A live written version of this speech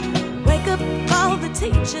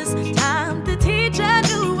teachers, time to teach a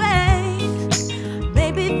new way.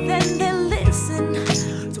 Maybe then they'll listen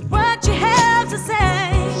to what you have to say.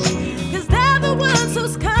 'Cause they're the ones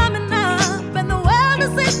who's coming up and the world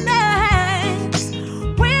is in their hands.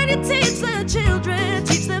 When you teach the children,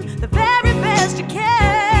 teach them the very best you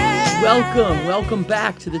can. Welcome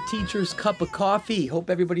back to the Teacher's Cup of Coffee. Hope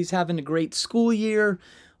everybody's having a great school year.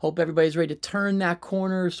 Hope everybody's ready to turn that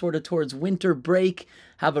corner sort of towards winter break.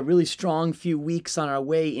 Have a really strong few weeks on our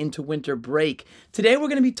way into winter break. Today we're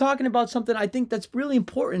going to be talking about something I think that's really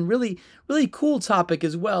important, really cool topic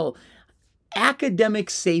as well. Academic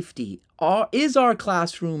safety. Is our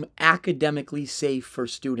classroom academically safe for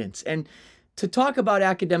students? And to talk about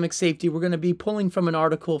academic safety, we're going to be pulling from an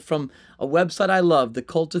article from a website I love, The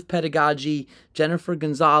Cult of Pedagogy, Jennifer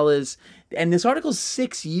Gonzalez. And this article is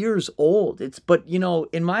 6 years old. But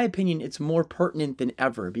in my opinion, it's more pertinent than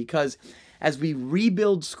ever because as we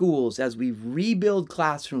rebuild schools, as we rebuild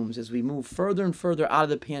classrooms, as we move further and further out of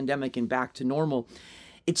the pandemic and back to normal,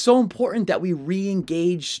 it's so important that we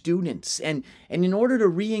re-engage students. And in order to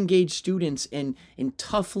re-engage students in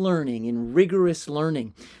tough learning, in rigorous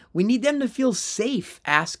learning, we need them to feel safe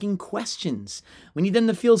asking questions. We need them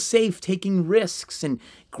to feel safe taking risks and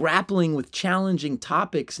grappling with challenging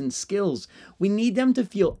topics and skills. We need them to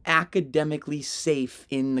feel academically safe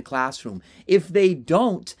in the classroom. If they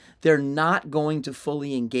don't, they're not going to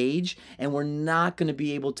fully engage, and we're not going to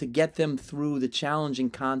be able to get them through the challenging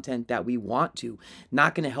content that we want to.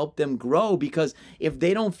 Not going to help them grow, because if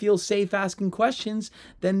they don't feel safe asking questions,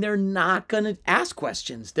 then they're not going to ask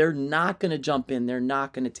questions. They're not going to jump in. They're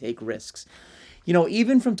not going to take risks.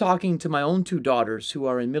 Even from talking to my own two daughters who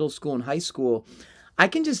are in middle school and high school, I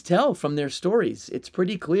can just tell from their stories. It's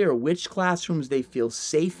pretty clear which classrooms they feel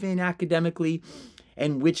safe in academically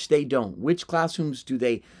and which they don't. Which classrooms do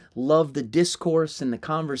they love the discourse and the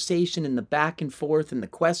conversation and the back and forth and the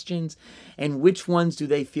questions, and which ones do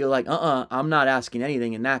they feel like, I'm not asking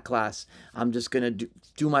anything in that class. I'm just going to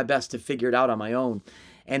do my best to figure it out on my own.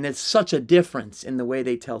 And it's such a difference in the way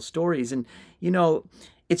they tell stories. And,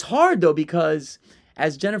 it's hard, though, because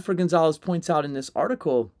as Jennifer Gonzalez points out in this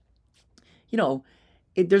article,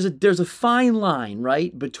 there's a fine line,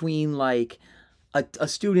 right, between like a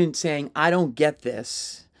student saying, I don't get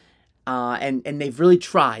this, and they've really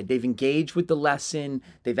tried. They've engaged with the lesson.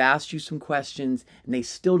 They've asked you some questions, and they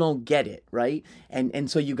still don't get it, right? And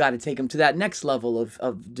so you got to take them to that next level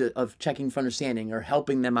of checking for understanding or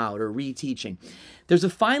helping them out or reteaching. There's a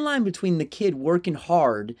fine line between the kid working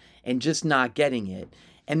hard and just not getting it,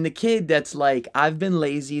 and the kid that's like, I've been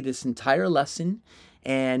lazy this entire lesson,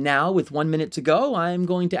 and now with 1 minute to go, I'm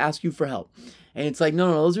going to ask you for help. And it's like,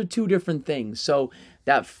 no, those are two different things. So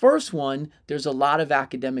that first one, there's a lot of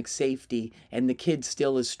academic safety and the kid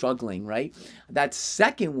still is struggling, right? That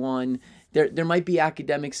second one, there might be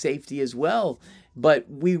academic safety as well, but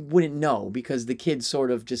we wouldn't know because the kid's sort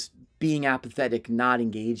of just being apathetic, not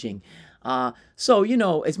engaging. So,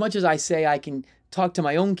 as much as I say I can talk to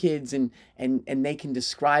my own kids and they can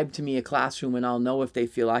describe to me a classroom and I'll know if they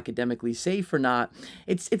feel academically safe or not,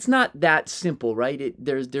 it's not that simple, right?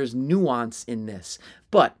 There's nuance in this.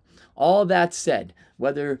 But all that said,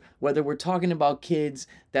 whether we're talking about kids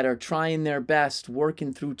that are trying their best,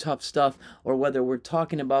 working through tough stuff, or whether we're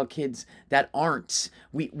talking about kids that aren't,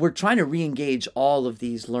 we're trying to re-engage all of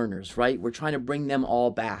these learners, right? We're trying to bring them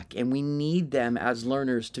all back, and we need them as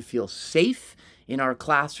learners to feel safe in our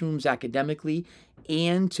classrooms academically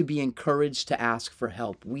and to be encouraged to ask for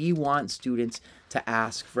help. We want students to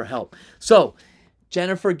ask for help. So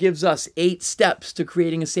Jennifer gives us 8 steps to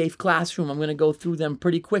creating a safe classroom. I'm going to go through them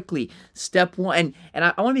pretty quickly. Step 1, and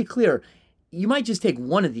I want to be clear, you might just take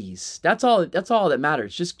one of these. That's all that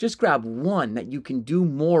matters. Just grab one that you can do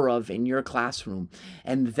more of in your classroom,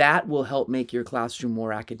 and that will help make your classroom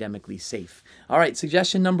more academically safe. All right,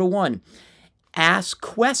 suggestion number 1. Ask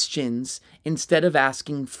questions instead of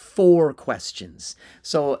asking for questions.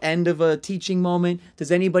 So end of a teaching moment, does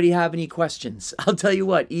anybody have any questions? I'll tell you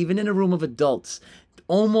what, even in a room of adults,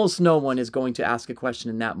 almost no one is going to ask a question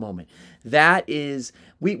in that moment. That is,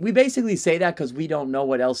 we basically say that because we don't know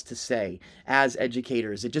what else to say as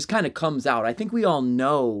educators. It just kind of comes out. I think we all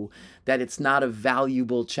know that it's not a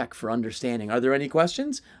valuable check for understanding. Are there any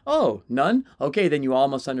questions? Oh, none? Okay, then you all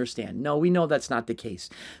must understand. No, we know that's not the case.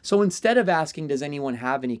 So instead of asking, does anyone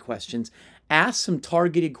have any questions, ask some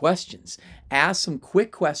targeted questions. Ask some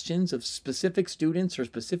quick questions of specific students or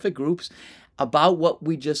specific groups about what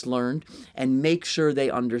we just learned and make sure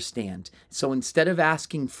they understand. So instead of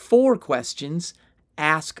asking 4 questions,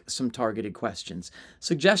 ask some targeted questions.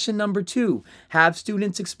 Suggestion number 2, have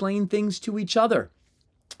students explain things to each other.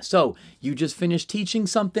 So you just finished teaching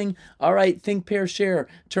something. All right, think, pair, share,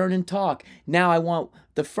 turn and talk. Now I want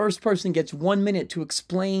the first person gets 1 minute to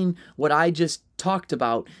explain what I just talked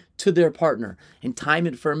about to their partner, and time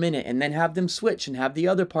it for a minute, and then have them switch and have the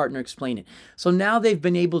other partner explain it. So now they've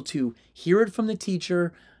been able to hear it from the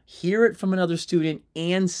teacher, hear it from another student,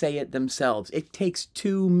 and say it themselves. It takes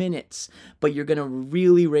 2 minutes, but you're going to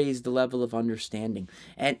really raise the level of understanding.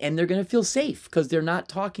 And they're going to feel safe because they're not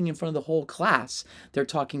talking in front of the whole class. They're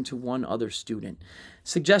talking to one other student.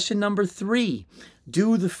 Suggestion number 3,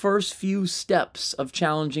 do the first few steps of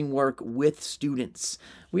challenging work with students.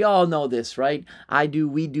 We all know this, right? I do,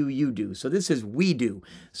 we do, you do. So this is we do.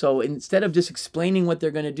 So instead of just explaining what they're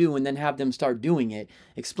going to do and then have them start doing it,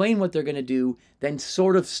 explain what they're going to do, then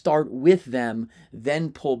sort of start with them,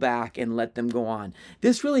 then pull back and let them go on.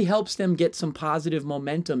 This really helps them get some positive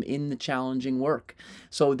momentum in the challenging work.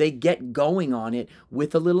 So they get going on it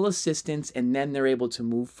with a little assistance, and then they're able to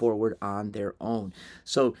move forward on their own.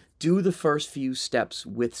 So do the first few steps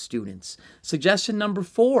with students. Suggestion number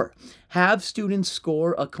 4, have students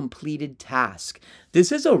score a completed task.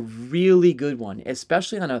 This is a really good one,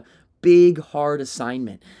 especially on a big, hard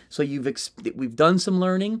assignment. So we've done some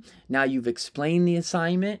learning. Now you've explained the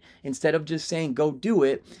assignment. Instead of just saying, go do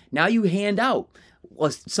it, now you hand out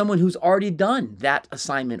someone who's already done that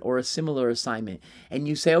assignment or a similar assignment. And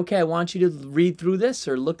you say, okay, I want you to read through this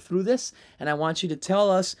or look through this, and I want you to tell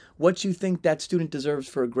us what you think that student deserves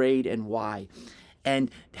for a grade and why. And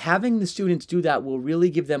having the students do that will really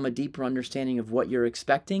give them a deeper understanding of what you're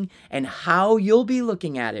expecting and how you'll be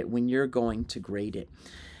looking at it when you're going to grade it.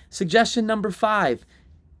 Suggestion number 5,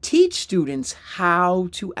 teach students how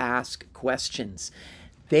to ask questions.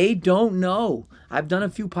 They don't know. I've done a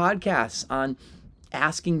few podcasts on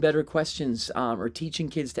asking better questions or teaching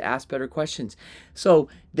kids to ask better questions. So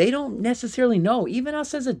they don't necessarily know. Even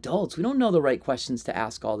us as adults, we don't know the right questions to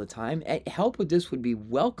ask all the time. Help with this would be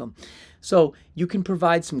welcome. So you can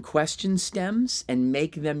provide some question stems and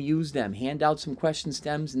make them use them. Hand out some question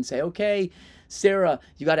stems and say, okay, Sarah,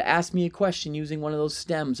 you got to ask me a question using one of those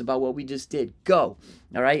stems about what we just did. Go.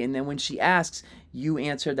 All right. And then when she asks, you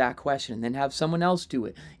answer that question, and then have someone else do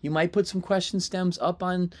it. You might put some question stems up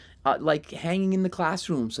on like hanging in the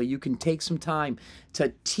classroom so you can take some time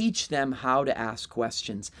to teach them how to ask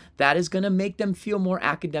questions. That is going to make them feel more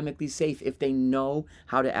academically safe if they know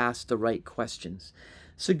how to ask the right questions.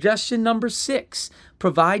 Suggestion number 6,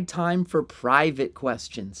 provide time for private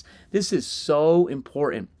questions. This is so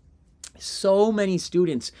important. So many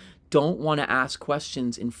students don't want to ask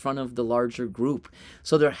questions in front of the larger group.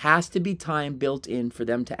 So there has to be time built in for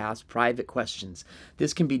them to ask private questions.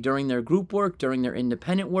 This can be during their group work, during their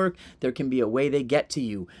independent work. There can be a way they get to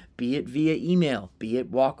you, be it via email, be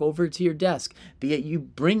it walk over to your desk, be it you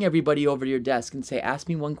bring everybody over to your desk and say, ask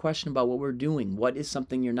me one question about what we're doing. What is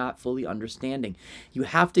something you're not fully understanding? You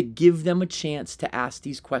have to give them a chance to ask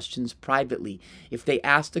these questions privately. If they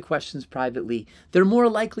ask the questions privately, they're more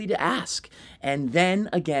likely to ask. And then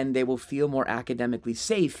again, they will feel more academically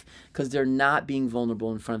safe because they're not being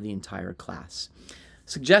vulnerable in front of the entire class.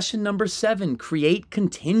 Suggestion number 7, create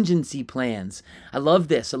contingency plans. I love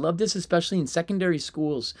this. I love this especially in secondary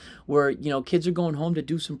schools where, kids are going home to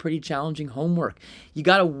do some pretty challenging homework. You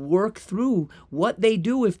got to work through what they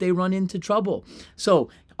do if they run into trouble. So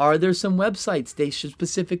are there some websites they should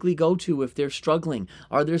specifically go to if they're struggling?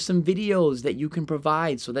 Are there some videos that you can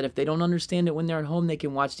provide so that if they don't understand it when they're at home, they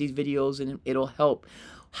can watch these videos and it'll help?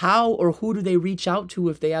 How or who do they reach out to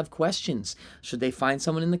if they have questions? Should they find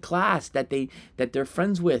someone in the class that they're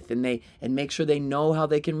friends with and make sure they know how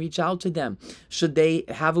they can reach out to them? Should they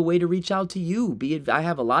have a way to reach out to you? I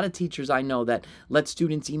have a lot of teachers I know that let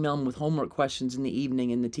students email them with homework questions in the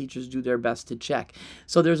evening, and the teachers do their best to check.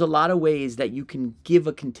 So there's a lot of ways that you can give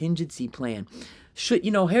a contingency plan.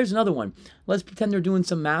 Here's another one. Let's pretend they're doing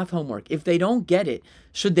some math homework. If they don't get it,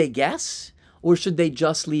 should they guess? Or should they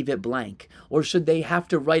just leave it blank? Or should they have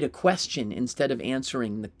to write a question instead of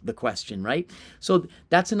answering the question, right? So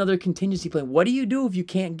that's another contingency plan. What do you do if you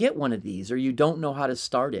can't get one of these or you don't know how to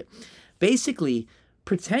start it? Basically,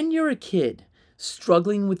 pretend you're a kid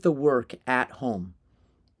struggling with the work at home.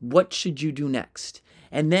 What should you do next?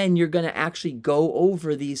 And then you're going to actually go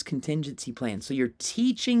over these contingency plans. So you're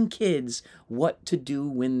teaching kids what to do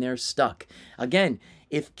when they're stuck. Again,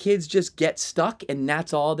 if kids just get stuck and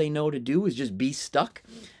that's all they know to do is just be stuck,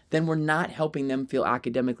 then we're not helping them feel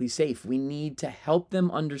academically safe. We need to help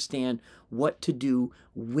them understand what to do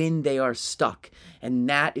when they are stuck. And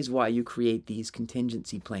that is why you create these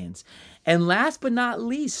contingency plans. And last but not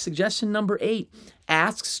least, suggestion number 8,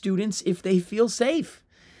 ask students if they feel safe.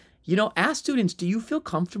 Ask students, do you feel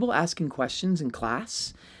comfortable asking questions in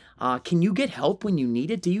class? Can you get help when you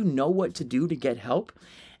need it? Do you know what to do to get help?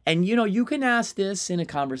 And you can ask this in a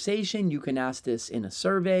conversation, you can ask this in a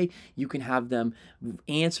survey, you can have them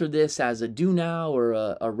answer this as a do now or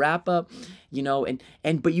a wrap up,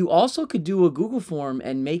 but you also could do a Google form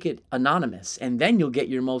and make it anonymous, and then you'll get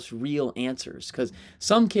your most real answers. Because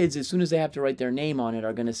some kids, as soon as they have to write their name on it,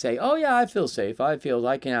 are going to say, oh yeah, I feel safe, I feel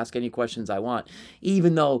I can ask any questions I want,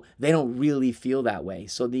 even though they don't really feel that way.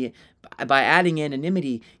 So by adding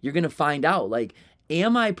anonymity, you're going to find out, like,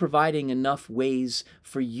 am I providing enough ways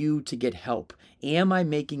for you to get help? Am I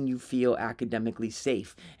making you feel academically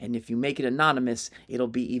safe? And if you make it anonymous, it'll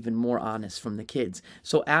be even more honest from the kids.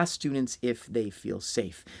 So ask students if they feel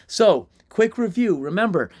safe. So, quick review.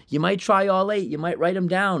 Remember, you might try all 8. You might write them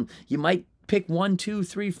down. You might pick 1, 2,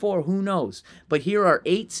 3, 4. Who knows? But here are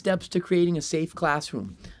 8 steps to creating a safe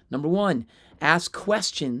classroom. Number 1, ask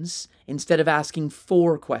questions instead of asking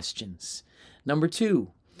 4 questions. Number 2,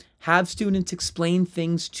 have students explain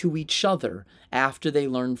things to each other after they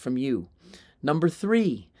learn from you. Number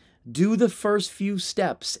 3, do the first few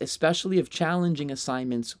steps, especially of challenging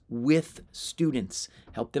assignments, with students.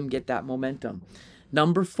 Help them get that momentum.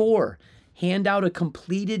 Number 4, hand out a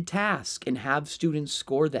completed task and have students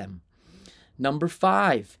score them. Number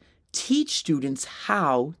 5, teach students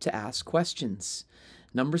how to ask questions.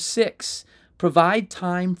 Number 6, provide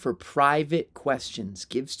time for private questions.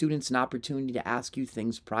 Give students an opportunity to ask you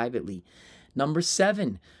things privately. Number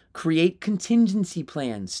 7, create contingency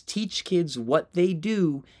plans. Teach kids what they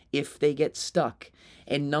do if they get stuck.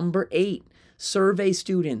 And number 8, survey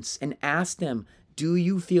students and ask them, do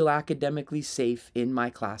you feel academically safe in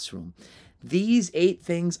my classroom? These 8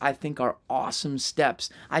 things I think are awesome steps.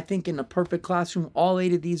 I think in a perfect classroom, all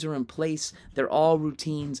 8 of these are in place. They're all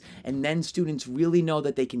routines. And then students really know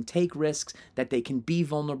that they can take risks, that they can be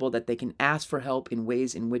vulnerable, that they can ask for help in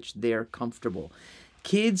ways in which they're comfortable.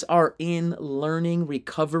 Kids are in learning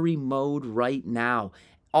recovery mode right now.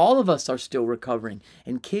 All of us are still recovering,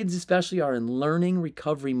 and kids especially are in learning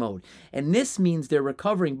recovery mode. And this means they're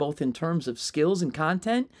recovering both in terms of skills and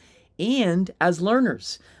content and as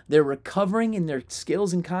learners. They're recovering in their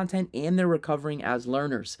skills and content, and they're recovering as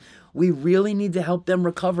learners. We really need to help them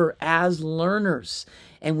recover as learners,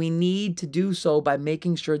 and we need to do so by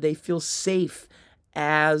making sure they feel safe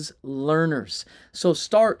as learners. So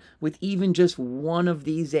start with even just one of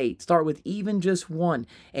these 8. Start with even just one.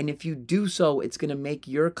 And if you do so, it's going to make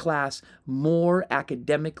your class more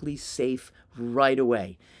academically safe right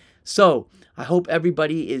away. So I hope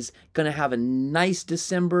everybody is going to have a nice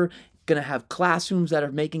December, going to have classrooms that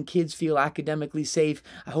are making kids feel academically safe.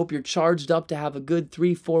 I hope you're charged up to have a good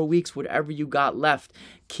 3-4 weeks, whatever you got left.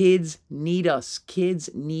 Kids need us. Kids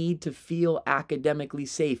need to feel academically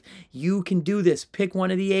safe. You can do this. Pick one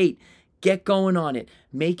of the 8. Get going on it.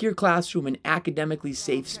 Make your classroom an academically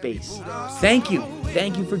safe space. Thank you.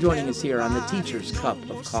 Thank you for joining us here on the Teacher's Cup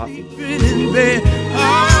of Coffee. Wake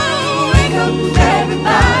up,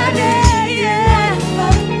 everybody, yeah.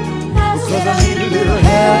 'Cause I need a